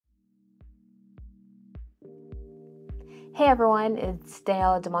Hey everyone, it's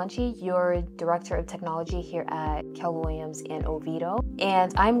Daniela Dimanche, your Director of Technology here at Keller Williams and Oviedo.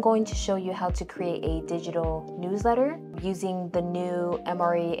 And I'm going to show you how to create a digital newsletter using the new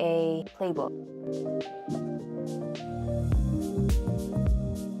MREA Playbook.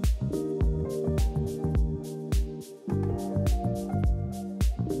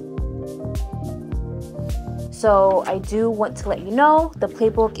 So I do want to let you know the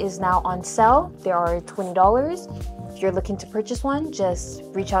Playbook is now on sale. They are $20. If you're looking to purchase one, just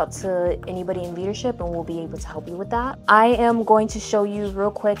reach out to anybody in leadership and we'll be able to help you with that. I am going to show you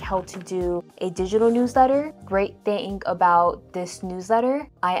real quick how to do a digital newsletter. Great thing about this newsletter,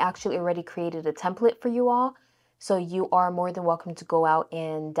 I actually already created a template for you all. So you are more than welcome to go out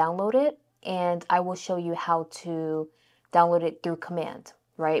and download it. And I will show you how to download it through command,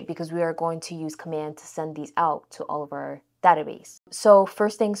 right? Because we are going to use command to send these out to all of our database. So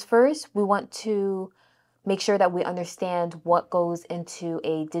first things first, we want to make sure that we understand what goes into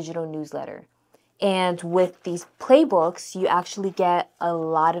a digital newsletter. And with these playbooks, you actually get a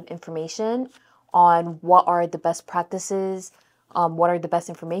lot of information on what are the best practices, what are the best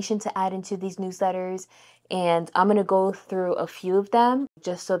information to add into these newsletters. And I'm going to go through a few of them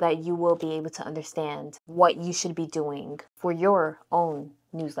just so that you will be able to understand what you should be doing for your own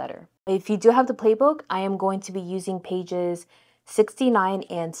newsletter. If you do have the playbook, I am going to be using pages 69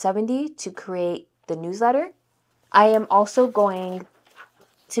 and 70 to create the newsletter. I am also going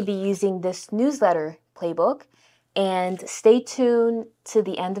to be using this newsletter playbook, and stay tuned to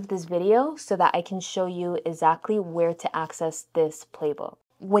the end of this video so that I can show you exactly where to access this playbook.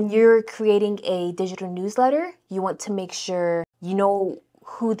 When you're creating a digital newsletter, you want to make sure you know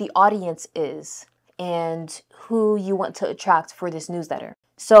who the audience is and who you want to attract for this newsletter.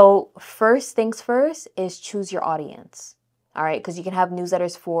 So first things first is choose your audience. All right, because you can have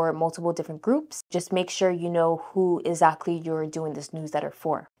newsletters for multiple different groups. Just make sure you know who exactly you're doing this newsletter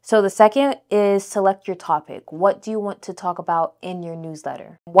for. So the second is select your topic. What do you want to talk about in your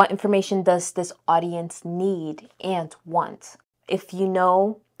newsletter? What information does this audience need and want? If you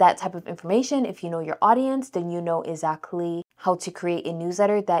know that type of information, if you know your audience, then you know exactly how to create a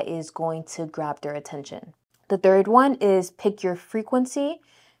newsletter that is going to grab their attention. The third one is pick your frequency.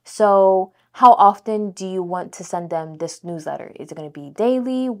 So how often do you want to send them this newsletter? Is it going to be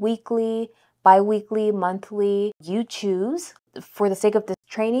daily, weekly, bi-weekly, monthly? You choose. For the sake of this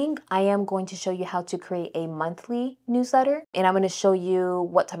training, I am going to show you how to create a monthly newsletter, and I'm going to show you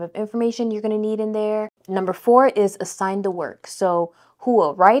what type of information you're going to need in there. Number 4 is assign the work. So who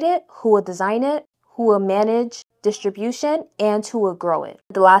will write it, who will design it, who will manage distribution, and who will grow it.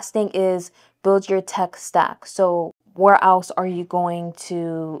 The last thing is build your tech stack. So where else are you going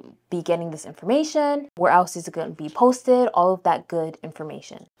to be getting this information? Where else is it going to be posted? All of that good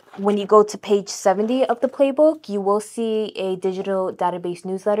information. When you go to page 70 of the playbook, you will see a digital database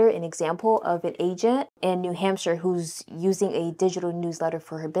newsletter, an example of an agent in New Hampshire who's using a digital newsletter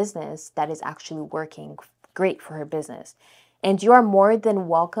for her business that is actually working great for her business. And you are more than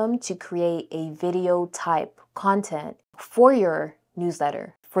welcome to create a video type content for your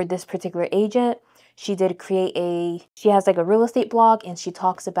newsletter. For this particular agent, she has like a real estate blog, and she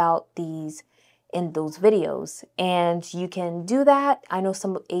talks about these in those videos. And you can do that. I know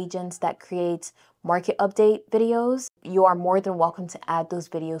some agents that create market update videos. You are more than welcome to add those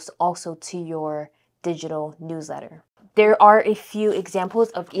videos also to your digital newsletter. There are a few examples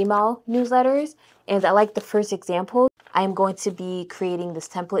of email newsletters, and I like the first example. I'm going to be creating this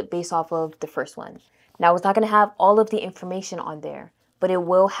template based off of the first one. Now, it's not going to have all of the information on there, but it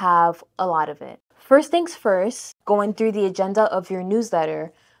will have a lot of it. First things first, going through the agenda of your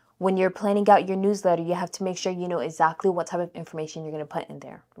newsletter, when you're planning out your newsletter, you have to make sure you know exactly what type of information you're going to put in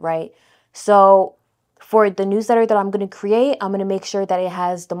there, right? So for the newsletter that I'm going to create, I'm going to make sure that it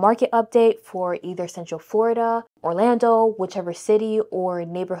has the market update for either Central Florida, Orlando, whichever city or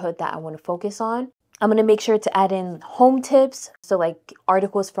neighborhood that I want to focus on. I'm going to make sure to add in home tips, so like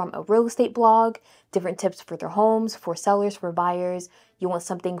articles from a real estate blog, different tips for their homes, for sellers, for buyers. You want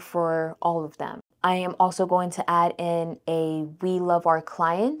something for all of them. I am also going to add in a We Love Our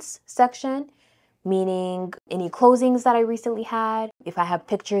Clients section, meaning any closings that I recently had. If I have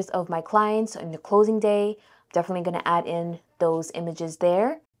pictures of my clients on the closing day, I'm definitely going to add in those images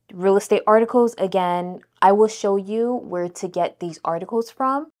there. Real estate articles, again, I will show you where to get these articles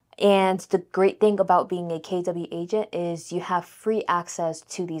from. And the great thing about being a KW agent is you have free access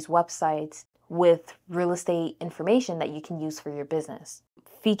to these websites with real estate information that you can use for your business.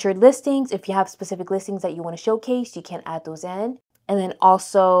 Featured listings, if you have specific listings that you want to showcase, you can add those in. And then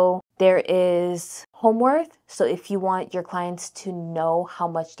also there is home worth. So if you want your clients to know how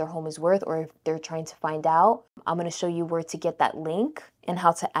much their home is worth, or if they're trying to find out, I'm going to show you where to get that link and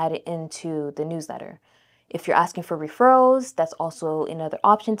how to add it into the newsletter. If you're asking for referrals, that's also another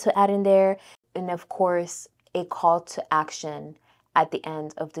option to add in there. And of course, a call to action at the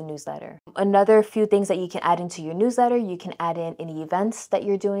end of the newsletter. Another few things that you can add into your newsletter, you can add in any events that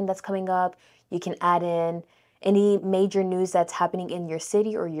you're doing that's coming up. You can add in any major news that's happening in your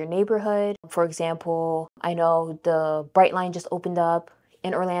city or your neighborhood. For example, I know the Brightline just opened up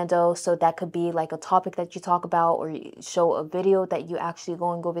in Orlando, so that could be like a topic that you talk about, or you show a video that you actually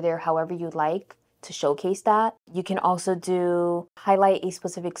going over there, however you like to showcase that. You can also highlight a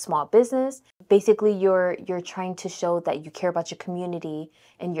specific small business. Basically, you're trying to show that you care about your community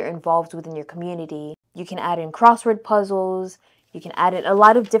and you're involved within your community. You can add in crossword puzzles. You can add in a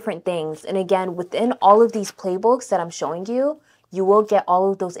lot of different things. And again, within all of these playbooks that I'm showing you, you will get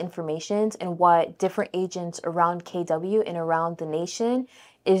all of those informations and what different agents around KW and around the nation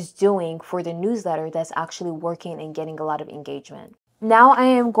is doing for the newsletter that's actually working and getting a lot of engagement. Now I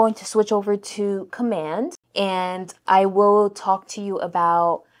am going to switch over to Command, and I will talk to you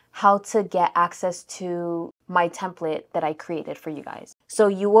about how to get access to my template that I created for you guys. So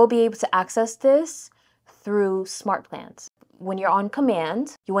you will be able to access this through Smart Plans. When you're on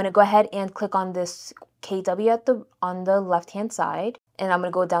Command, you want to go ahead and click on this KW on the left-hand side, and I'm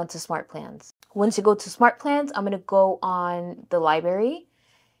going to go down to Smart Plans. Once you go to Smart Plans, I'm going to go on the library,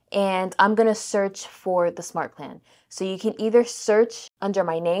 and I'm going to search for the Smart Plan. So you can either search under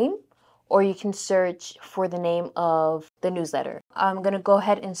my name, or you can search for the name of the newsletter. I'm going to go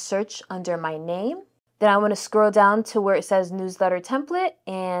ahead and search under my name. Then I'm going to scroll down to where it says Newsletter Template,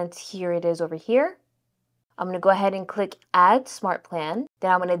 and here it is over here. I'm going to go ahead and click Add Smart Plan.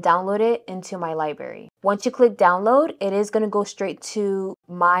 Then I'm going to download it into my library. Once you click Download, it is going to go straight to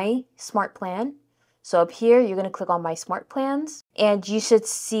my Smart Plan. So up here, you're going to click on My Smart Plans, and you should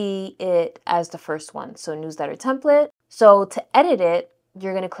see it as the first one. So Newsletter Template. So to edit it,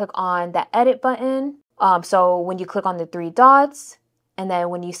 you're going to click on that Edit button. So when you click on the three dots, and then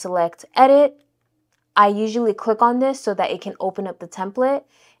when you select Edit, I usually click on this so that it can open up the template,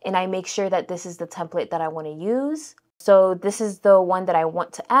 and I make sure that this is the template that I want to use. So this is the one that I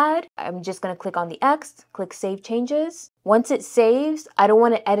want to add. I'm just going to click on the X, click Save Changes. Once it saves, I don't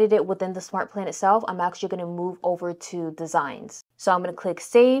want to edit it within the Smart Plan itself. I'm actually going to move over to Designs. So I'm going to click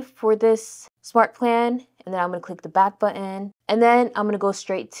Save for this Smart Plan, and then I'm going to click the back button, and then I'm going to go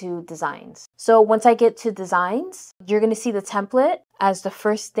straight to Designs. So once I get to Designs, you're going to see the template as the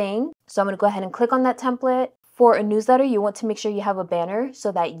first thing. So I'm going to go ahead and click on that template. For a newsletter, you want to make sure you have a banner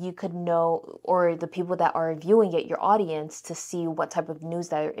so that you could know, or the people that are viewing it, your audience, to see what type of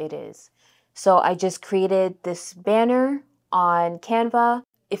newsletter it is. So I just created this banner on Canva.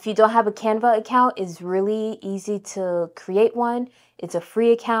 If you don't have a Canva account, it's really easy to create one. It's a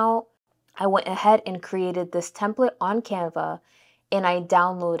free account. I went ahead and created this template on Canva, and I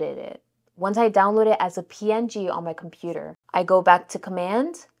downloaded it. Once I download it as a PNG on my computer, I go back to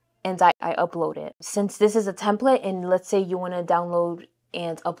Command, and I upload it. Since this is a template, and let's say you want to download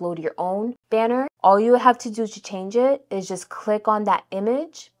and upload your own banner, all you have to do to change it is just click on that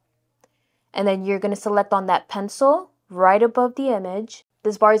image, and then you're going to select on that pencil right above the image.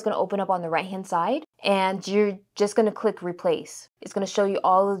 This bar is going to open up on the right hand side, and you're just going to click Replace. It's going to show you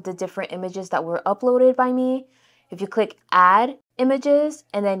all of the different images that were uploaded by me. If you click Add Images,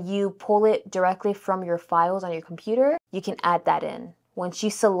 and then you pull it directly from your files on your computer, you can add that in. Once you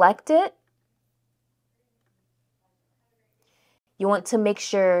select it, you want to make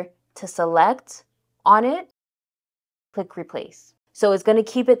sure to select on it, click Replace. So it's going to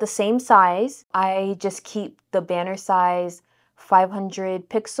keep it the same size. I just keep the banner size 500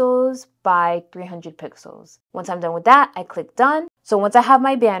 pixels by 300 pixels. Once I'm done with that, I click Done. So once I have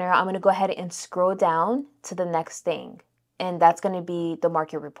my banner, I'm going to go ahead and scroll down to the next thing, and that's going to be the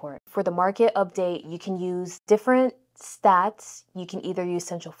market report. For the market update, you can use different stats. You can either use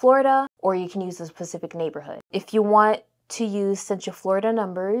Central Florida, or you can use a specific neighborhood. If you want to use Central Florida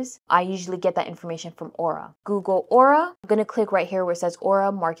numbers, I usually get that information from Aura. Google Aura. I'm going to click right here where it says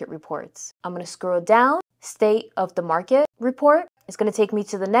Aura Market Reports. I'm going to scroll down, State of the Market Report. It's going to take me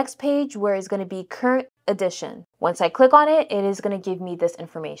to the next page where it's going to be Current Edition. Once I click on it, it is going to give me this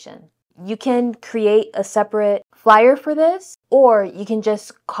information. You can create a separate flyer for this, or you can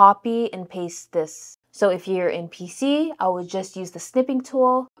just copy and paste this. So if you're in PC, I would just use the snipping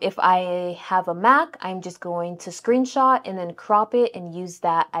tool. If I have a Mac, I'm just going to screenshot and then crop it and use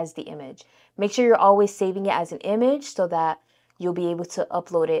that as the image. Make sure you're always saving it as an image so that you'll be able to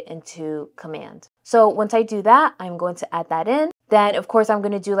upload it into Command. So once I do that, I'm going to add that in. Then of course, I'm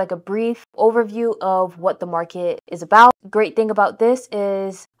going to do like a brief overview of what the market is about. Great thing about this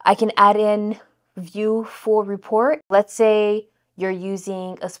is I can add in view full report, let's say you're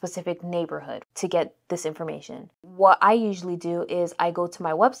using a specific neighborhood to get this information. What I usually do is I go to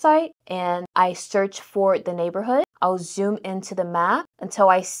my website and I search for the neighborhood. I'll zoom into the map until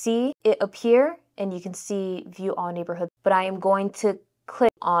I see it appear, and you can see view all neighborhoods, but I am going to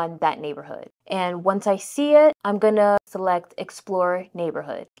click on that neighborhood. And once I see it, I'm gonna select explore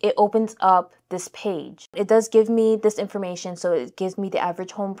neighborhood. It opens up this page. It does give me this information, so it gives me the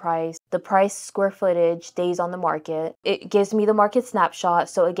average home price, the price, square footage, days on the market. It gives me the market snapshot.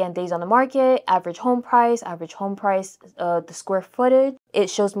 So again, days on the market, average home price, the square footage. It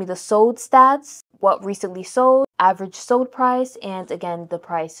shows me the sold stats, what recently sold, average sold price, and again, the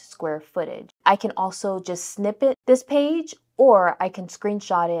price square footage. I can also just snippet this page, or I can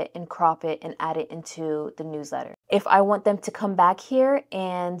screenshot it and crop it and add it into the newsletter. If I want them to come back here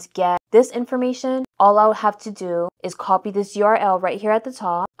and get this information, all I'll have to do is copy this URL right here at the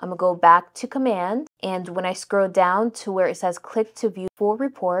top. I'm gonna go back to command, and when I scroll down to where it says click to view full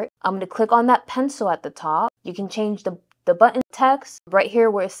report, I'm gonna click on that pencil at the top. You can change the button text right here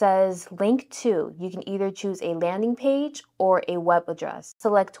where it says link to. You can either choose a landing page or a web address.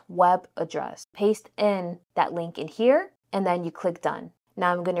 Select web address. Paste in that link in here, and then you click done.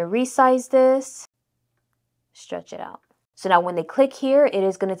 Now I'm going to resize this, stretch it out. So now when they click here, it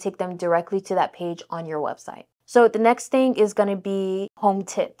is going to take them directly to that page on your website. So the next thing is going to be home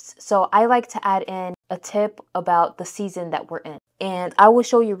tips. So I like to add in a tip about the season that we're in. And I will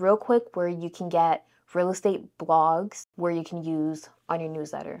show you real quick where you can get real estate blogs where you can use on your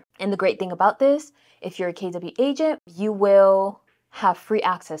newsletter. And the great thing about this, if you're a KW agent, you will have free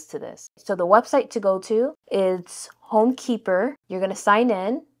access to this. So the website to go to is Homekeeper. You're going to sign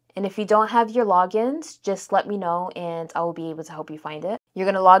in. And if you don't have your logins, just let me know and I will be able to help you find it. You're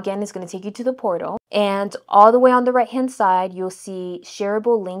going to log in. It's going to take you to the portal. And all the way on the right hand side, you'll see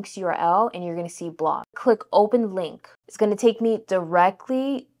shareable links URL, and you're going to see blog. Click open link. It's going to take me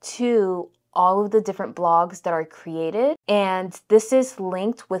directly to all of the different blogs that are created. And this is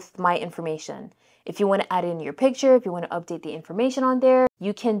linked with my information. If you want to add in your picture, if you want to update the information on there,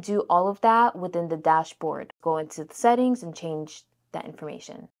 you can do all of that within the dashboard. Go into the settings and change that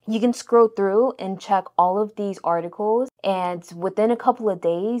information. You can scroll through and check all of these articles, and within a couple of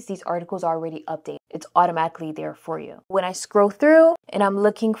days, these articles are already updated. It's automatically there for you. When I scroll through and I'm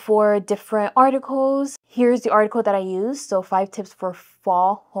looking for different articles, here's the article that I use. So 5 tips for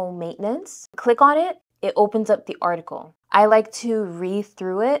fall home maintenance. Click on it, it opens up the article. I like to read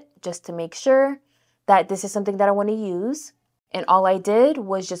through it just to make sure that this is something that I want to use. And all I did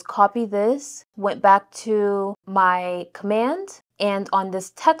was just copy this, went back to my command, and on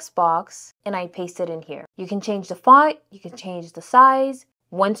this text box, and I paste it in here. You can change the font, you can change the size.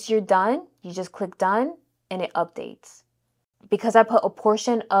 Once you're done, you just click done and it updates. Because I put a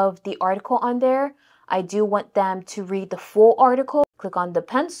portion of the article on there, I do want them to read the full article. Click on the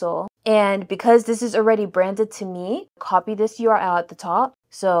pencil, and because this is already branded to me, copy this URL at the top.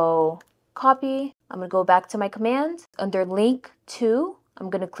 So copy, I'm gonna go back to my command. Under link to, I'm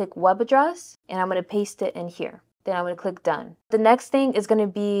gonna click web address and I'm gonna paste it in here. Then I'm gonna click done. The next thing is gonna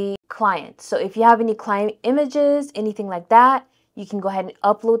be client. So if you have any client images, anything like that, you can go ahead and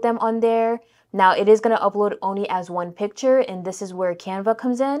upload them on there. Now it is gonna upload only as one picture, and this is where Canva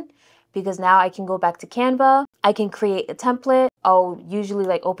comes in, because now I can go back to Canva. I can create a template. I'll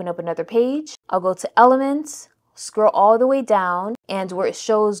usually open up another page. I'll go to elements, scroll all the way down, and where it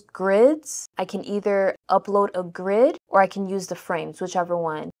shows grids, I can either upload a grid or I can use the frames, whichever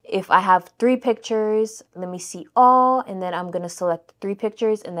one. If I have 3 pictures, let me see all, and then I'm gonna select 3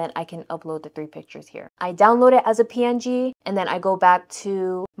 pictures, and then I can upload the 3 pictures here. I download it as a PNG, and then I go back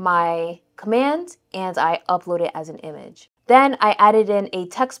to my command and I upload it as an image. Then I added in a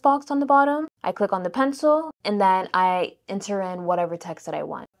text box on the bottom. I click on the pencil and then I enter in whatever text that I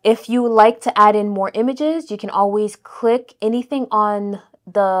want. If you would like to add in more images, you can always click anything on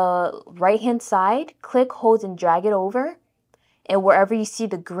the right hand side, click, hold, and drag it over. And wherever you see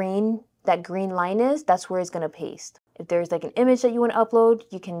that green line is, that's where it's gonna paste. If there's an image that you want to upload,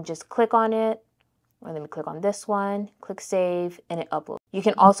 you can just click on it. Or let me click on this one, click save, and it uploads. You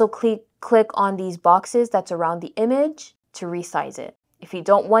can also click on these boxes that's around the image to resize it. If you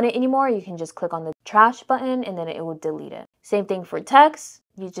don't want it anymore, you can just click on the trash button and then it will delete it. Same thing for text.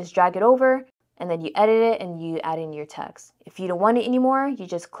 You just drag it over and then you edit it and you add in your text. If you don't want it anymore, you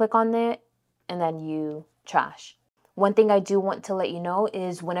just click on it and then you trash. One thing I do want to let you know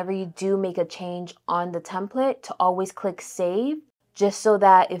is whenever you do make a change on the template, to always click save, just so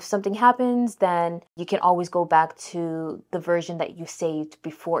that if something happens, then you can always go back to the version that you saved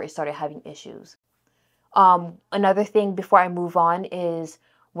before it started having issues. Another thing before I move on is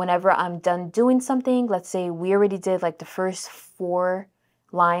whenever I'm done doing something, let's say we already did like the first 4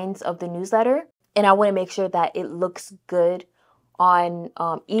 lines of the newsletter, and I want to make sure that it looks good on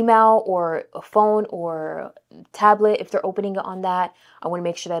email or a phone or tablet. If they're opening it on that, I want to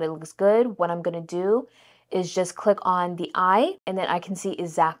make sure that it looks good. What I'm going to do is just click on the eye, and then I can see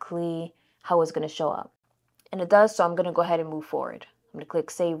exactly how it's going to show up. And it does, so I'm going to go ahead and move forward. I'm going to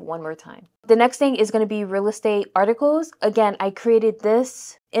click save one more time. The next thing is going to be real estate articles. Again, I created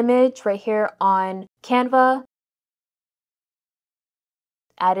this image right here on Canva,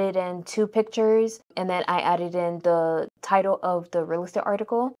 added in 2 pictures, and then I added in the title of the real estate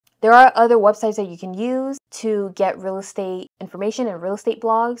article. There are other websites that you can use to get real estate information and real estate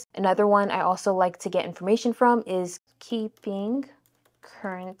blogs. Another one I also like to get information from is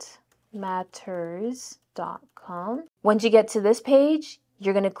keepingcurrentmatters.com. Once you get to this page,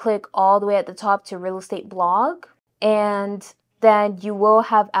 you're going to click all the way at the top to real estate blog, and then you will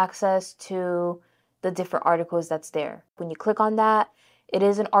have access to the different articles that's there. When you click on that, it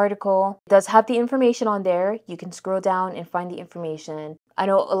is an article. It does have the information on there. You can scroll down and find the information. I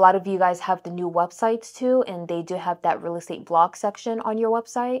know a lot of you guys have the new websites too, and they do have that real estate blog section on your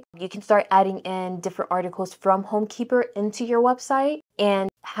website. You can start adding in different articles from Homekeeper into your website and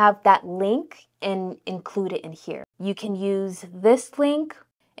have that link and include it in here. You can use this link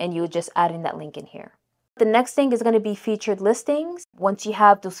and you just add in that link in here. The next thing is going to be featured listings. Once you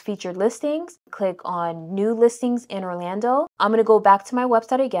have those featured listings, click on new listings in Orlando. I'm going to go back to my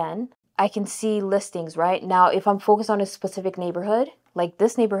website again. I can see listings, right? Now, if I'm focused on a specific neighborhood, like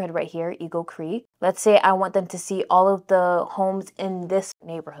this neighborhood right here, Eagle Creek, let's say I want them to see all of the homes in this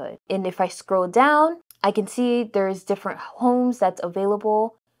neighborhood. And if I scroll down, I can see there's different homes that's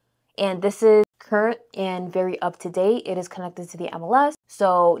available. And this is current and very up to date. It is connected to the MLS.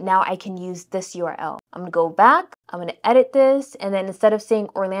 So now I can use this URL. I'm gonna go back, I'm gonna edit this, and then instead of saying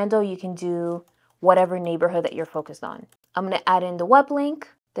Orlando, you can do whatever neighborhood that you're focused on. I'm gonna add in the web link,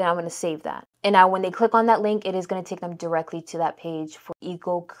 then I'm gonna save that. And now when they click on that link, it is gonna take them directly to that page for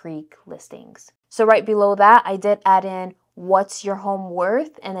Eagle Creek listings. So right below that, I did add in what's your home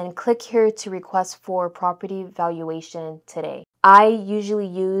worth, and then click here to request for property valuation today. I usually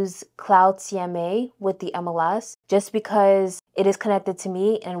use Cloud CMA with the MLS just because it is connected to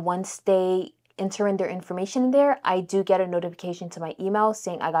me, and once they enter in their information in there, I do get a notification to my email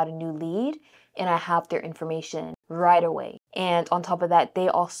saying I got a new lead and I have their information right away. And on top of that, they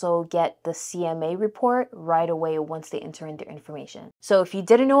also get the CMA report right away once they enter in their information. So if you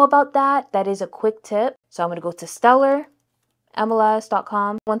didn't know about that, that is a quick tip. So I'm going to go to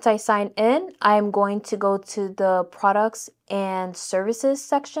stellarmls.com. Once I sign in, I'm going to go to the products and services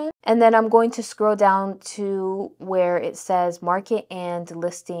section, and then I'm going to scroll down to where it says market and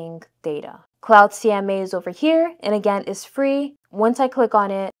listing data. Cloud CMA is over here, and again, it's free. Once I click on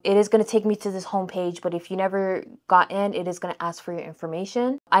it, it is going to take me to this home page, but if you never got in, it is going to ask for your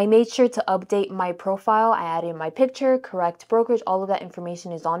information. I made sure to update my profile. I added my picture, correct brokerage, all of that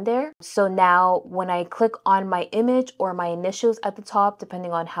information is on there. So now when I click on my image or my initials at the top,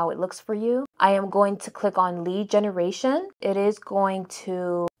 depending on how it looks for you, I am going to click on lead generation. It is going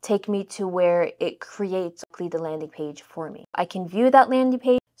to take me to where it creates the landing page for me. I can view that landing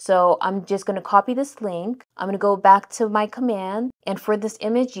page. So I'm just going to copy this link. I'm going to go back to my command. And for this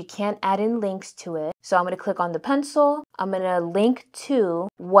image, you can't add in links to it. So I'm going to click on the pencil. I'm going to link to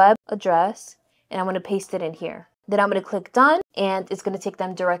web address, and I'm going to paste it in here. Then I'm going to click done, and it's going to take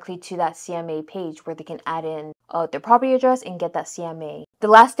them directly to that CMA page where they can add in their property address and get that CMA. The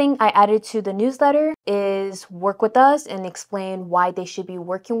last thing I added to the newsletter is work with us and explain why they should be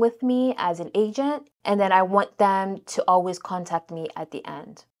working with me as an agent. And then I want them to always contact me at the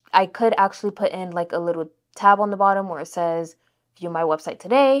end. I could actually put in like a little tab on the bottom where it says view my website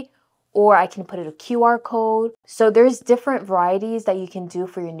today, or I can put in a QR code. So there's different varieties that you can do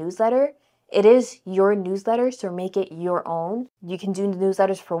for your newsletter. It is your newsletter, so make it your own. You can do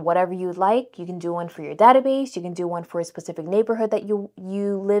newsletters for whatever you like. You can do one for your database. You can do one for a specific neighborhood that you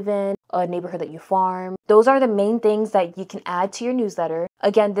live in, a neighborhood that you farm. Those are the main things that you can add to your newsletter.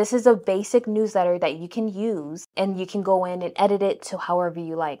 Again, this is a basic newsletter that you can use, and you can go in and edit it to however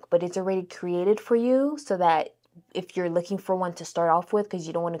you like, but it's already created for you so that if you're looking for one to start off with because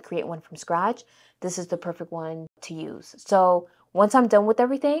you don't want to create one from scratch, this is the perfect one to use. So once I'm done with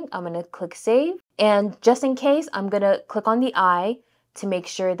everything, I'm going to click save. And just in case, I'm going to click on the eye to make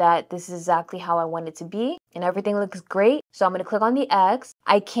sure that this is exactly how I want it to be. And everything looks great. So I'm going to click on the X.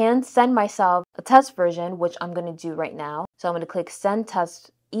 I can send myself a test version, which I'm going to do right now. So I'm going to click send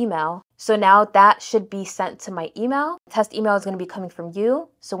test email. So now that should be sent to my email. Test email is going to be coming from you.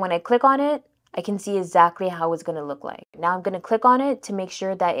 So when I click on it, I can see exactly how it's going to look like. Now I'm going to click on it to make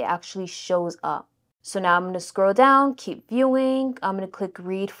sure that it actually shows up. So now I'm going to scroll down, keep viewing. I'm going to click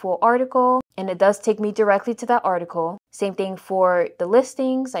read full article, and it does take me directly to that article. Same thing for the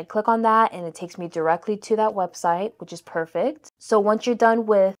listings. I click on that and it takes me directly to that website, which is perfect. So once you're done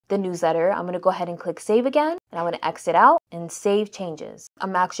with the newsletter, I'm going to go ahead and click save again, and I'm going to exit out and save changes.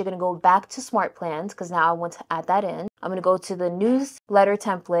 I'm actually going to go back to Smart Plans because now I want to add that in. I'm going to go to the newsletter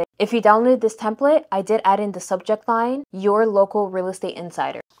template. If you downloaded this template, I did add in the subject line, your local real estate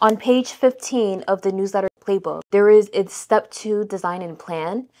insider. On page 15 of the newsletter playbook, it's step 2, design and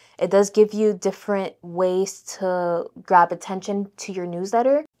plan. It does give you different ways to grab attention to your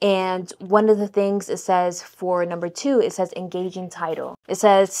newsletter. And one of the things it says for number 2, it says engaging title. It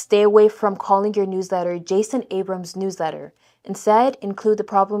says stay away from calling your newsletter Jason Abrams newsletter. Instead, include the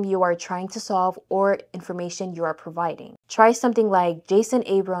problem you are trying to solve or information you are providing. Try something like Jason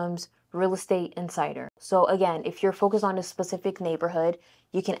Abrams Real Estate Insider. So again, if you're focused on a specific neighborhood,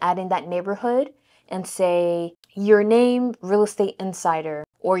 you can add in that neighborhood and say your name, Real Estate Insider,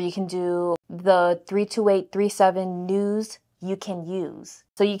 or you can do the 32837 news you can use.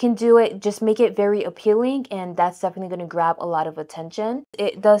 So you can do it, just make it very appealing, and that's definitely going to grab a lot of attention.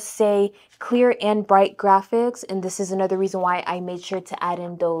 It does say clear and bright graphics, and this is another reason why I made sure to add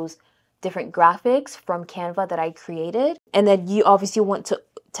in those different graphics from Canva that I created. And then you obviously want to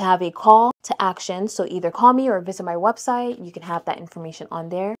have a call to action. So either call me or visit my website. You can have that information on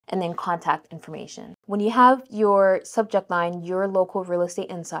there, and then contact information. When you have your subject line, your local real estate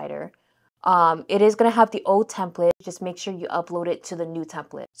insider, it is going to have the old template. Just make sure you upload it to the new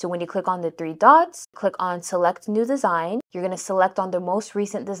template. So when you click on the 3 dots, click on select new design. You're going to select on the most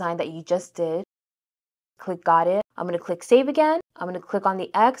recent design that you just did. Click got it. I'm going to click save again. I'm going to click on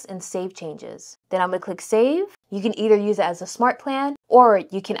the X and save changes. Then I'm going to click save. You can either use it as a smart plan, or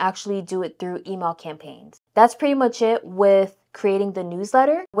you can actually do it through email campaigns. That's pretty much it with creating the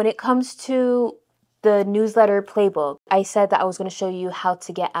newsletter. When it comes to the newsletter playbook, I said that I was going to show you how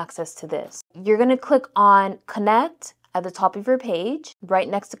to get access to this. You're going to click on connect at the top of your page, right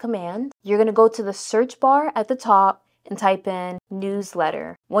next to command. You're going to go to the search bar at the top and type in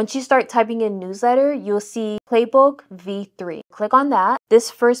newsletter. Once you start typing in newsletter, you'll see Playbook V3. Click on that.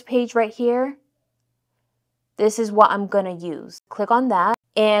 This first page right here, this is what I'm going to use. Click on that,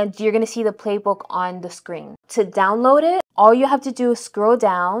 and you're going to see the playbook on the screen. To download it, all you have to do is scroll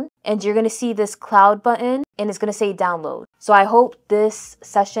down, and you're going to see this cloud button, and it's going to say download. So I hope this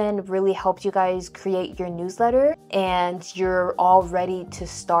session really helped you guys create your newsletter, and you're all ready to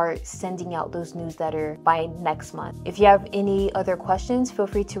start sending out those newsletters by next month. If you have any other questions, feel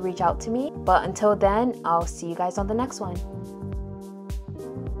free to reach out to me. But until then, I'll see you guys on the next one.